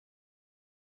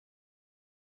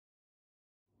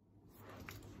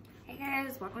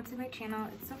guys, welcome to my channel.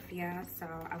 It's Sophia. So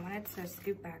I wanted to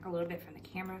scoot back a little bit from the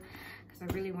camera because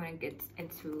I really want to get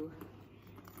into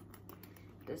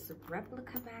this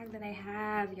replica bag that I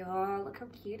have. Y'all, look how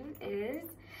cute it is.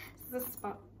 This is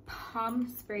a Palm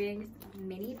Springs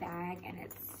mini bag and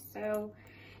it's so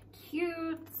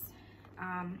cute.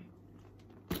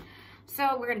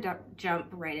 So we're gonna jump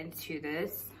right into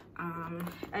this.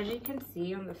 As you can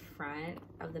see on the front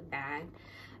of the bag,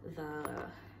 the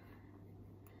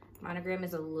monogram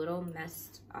is a little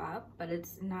messed up, but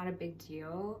it's not a big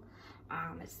deal.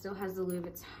 It still has the Louis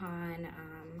Vuitton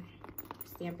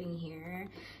stamping here.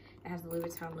 It has the Louis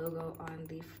Vuitton logo on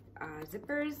the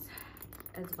zippers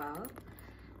as well.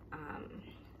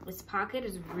 This pocket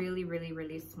is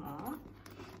really small.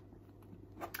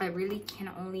 I really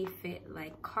can only fit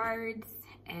like cards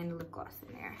and lip gloss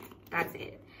in there. That's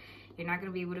it. You're not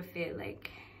gonna be able to fit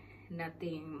like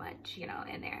nothing much, you know,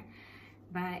 in there.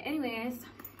 But anyways,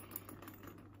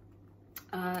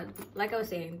 like I was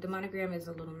saying, the monogram is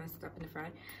a little messed up in the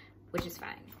front, which is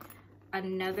fine.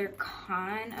 Another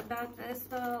con about this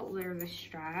though were the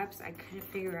straps. I couldn't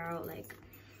figure out like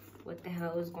what the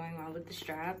hell was going on with the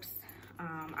straps.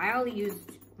 I only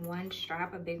used one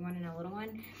strap, a big one and a little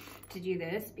one, to do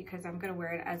this because I'm gonna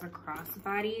wear it as a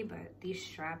crossbody, but these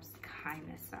straps kind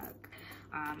of suck,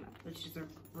 which is a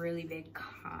really big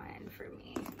con for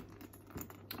me.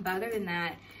 But other than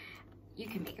that, you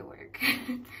can make it work.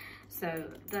 So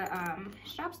the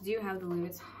straps do have the Louis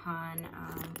Vuitton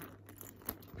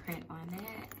print on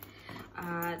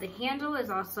it. The handle is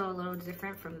also a little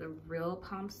different from the real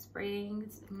Palm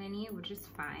Springs mini, which is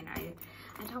fine. I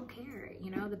don't care, you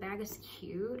know, the bag is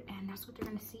cute and that's what they're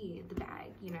gonna see, the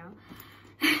bag, you know.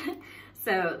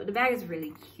 So the bag is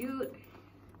really cute.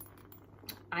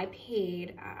 I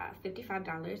paid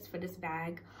 $55 for this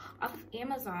bag off of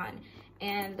Amazon,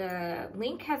 and the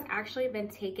link has actually been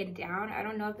taken down. I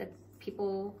don't know if that's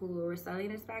people who were selling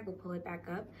this bag will pull it back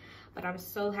up, but I'm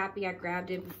so happy I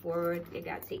grabbed it before it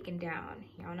got taken down.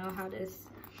 Y'all know how this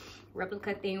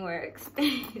replica thing works.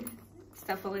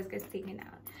 Stuff always gets taken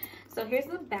out. So here's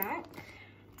the back.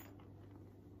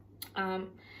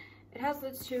 It has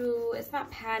the two, it's not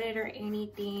padded or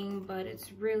anything, but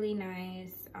it's really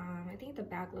nice. I think the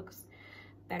back looks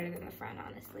better than the front,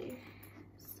 honestly.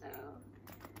 So,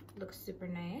 looks super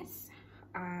nice.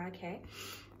 Okay,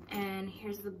 and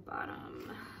here's the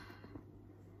bottom.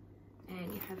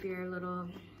 And you have your little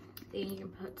thing, you can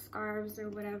put scarves or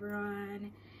whatever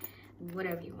on,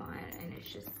 whatever you want. And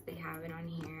it's just, they have it on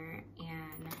here.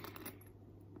 And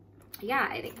yeah,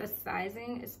 I think the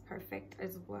sizing is perfect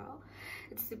as well.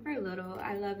 It's super little.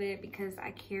 I love it because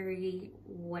I carry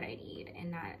what I need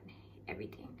and not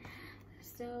everything.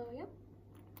 So yep,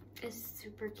 it's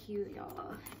super cute,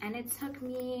 y'all. And it took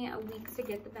me a week to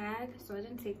get the bag, so it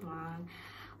didn't take long.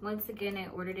 Once again, I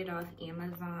ordered it off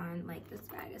Amazon. Like, this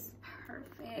bag is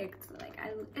perfect. Like,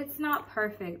 it's not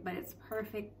perfect, but it's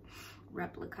perfect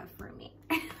replica for me.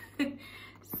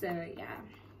 So yeah,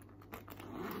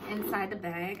 inside the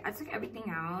bag, I took everything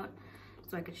out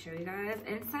so I could show you guys.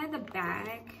 Inside the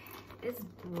bag is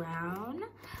brown.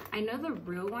 I know the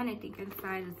real one, I think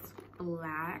inside is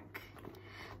black,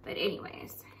 but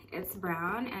anyways, it's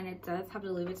brown and it does have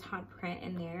the Louis Vuitton print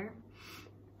in there.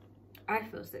 I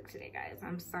feel sick today, guys.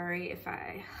 I'm sorry if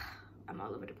I'm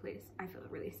all over the place. I feel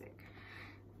really sick.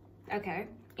 Okay,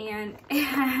 and it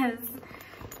has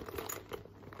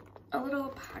a little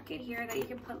pocket here that you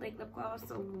can put like lip gloss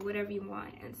or whatever you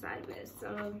want inside of it.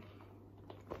 So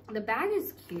the bag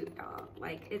is cute, y'all.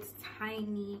 Like, it's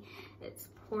tiny, it's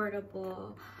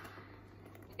portable.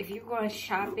 If you're going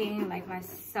shopping like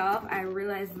myself, I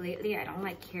realized lately I don't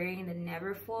like carrying the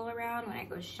Neverfull around when I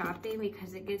go shopping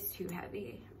because it gets too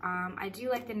heavy. I do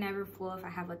like the Neverfull if I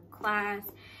have a class,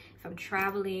 if I'm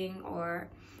traveling or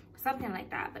something like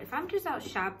that. But if I'm just out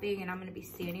shopping and I'm gonna be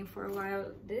standing for a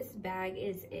while, this bag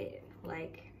is it.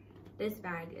 Like, this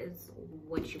bag is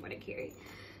what you want to carry.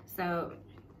 So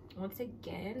once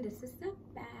again, this is the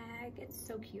bag. It's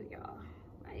so cute, y'all.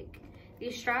 Like,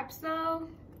 these straps though,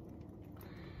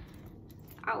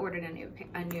 I ordered a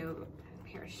new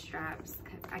pair of straps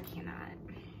because I cannot.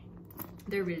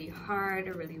 They're really hard,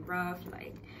 they're really rough,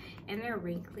 like, and they're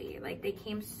wrinkly. Like, they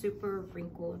came super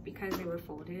wrinkled because they were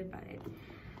folded, but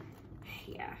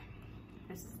yeah,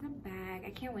 this is the bag. I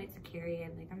can't wait to carry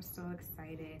it. Like, I'm so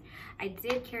excited. I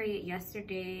did carry it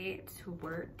yesterday to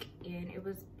work and it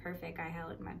was perfect. I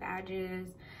held my badges,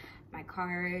 my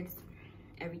cards,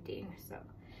 everything. So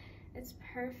it's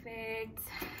perfect.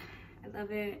 I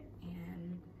love it.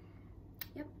 And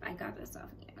yep, I got this off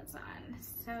Amazon.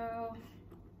 So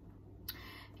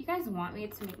if you guys want me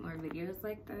to make more videos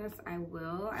like this, I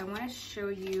will. I want to show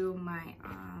you my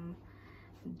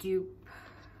dupe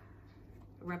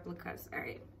replicas. All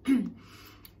right.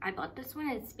 I bought this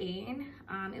one in Spain.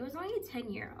 It was only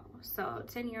 10 euro. So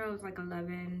 10 euro is like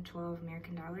 11, 12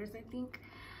 American dollars, I think.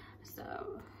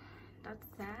 So that's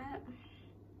that.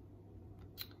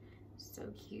 So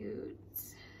cute.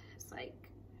 It's like,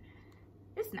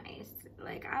 it's nice.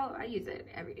 Like I use it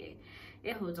every day.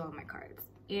 It holds all my cards,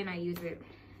 and I use it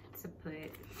to put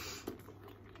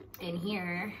in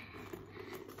here.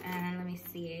 And let me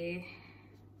see.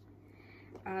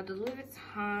 The Louis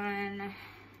Vuitton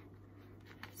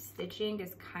stitching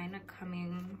is kind of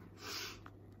coming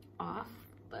off,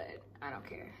 but I don't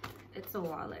care. It's a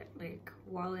wallet. Like,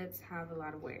 wallets have a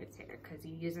lot of wear and tear because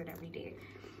you use it every day.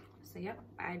 So yep,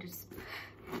 it's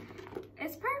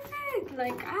perfect.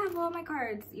 Like, I have all my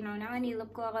cards, you know. Now I need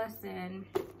lip gloss and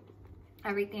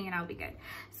everything, and I'll be good.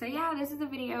 So yeah, this is the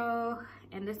video,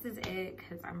 and this is it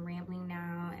because I'm rambling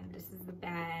now, and this is the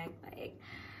bag. Like,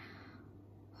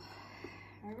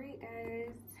 all right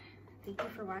guys, thank you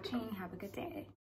for watching. Have a good day.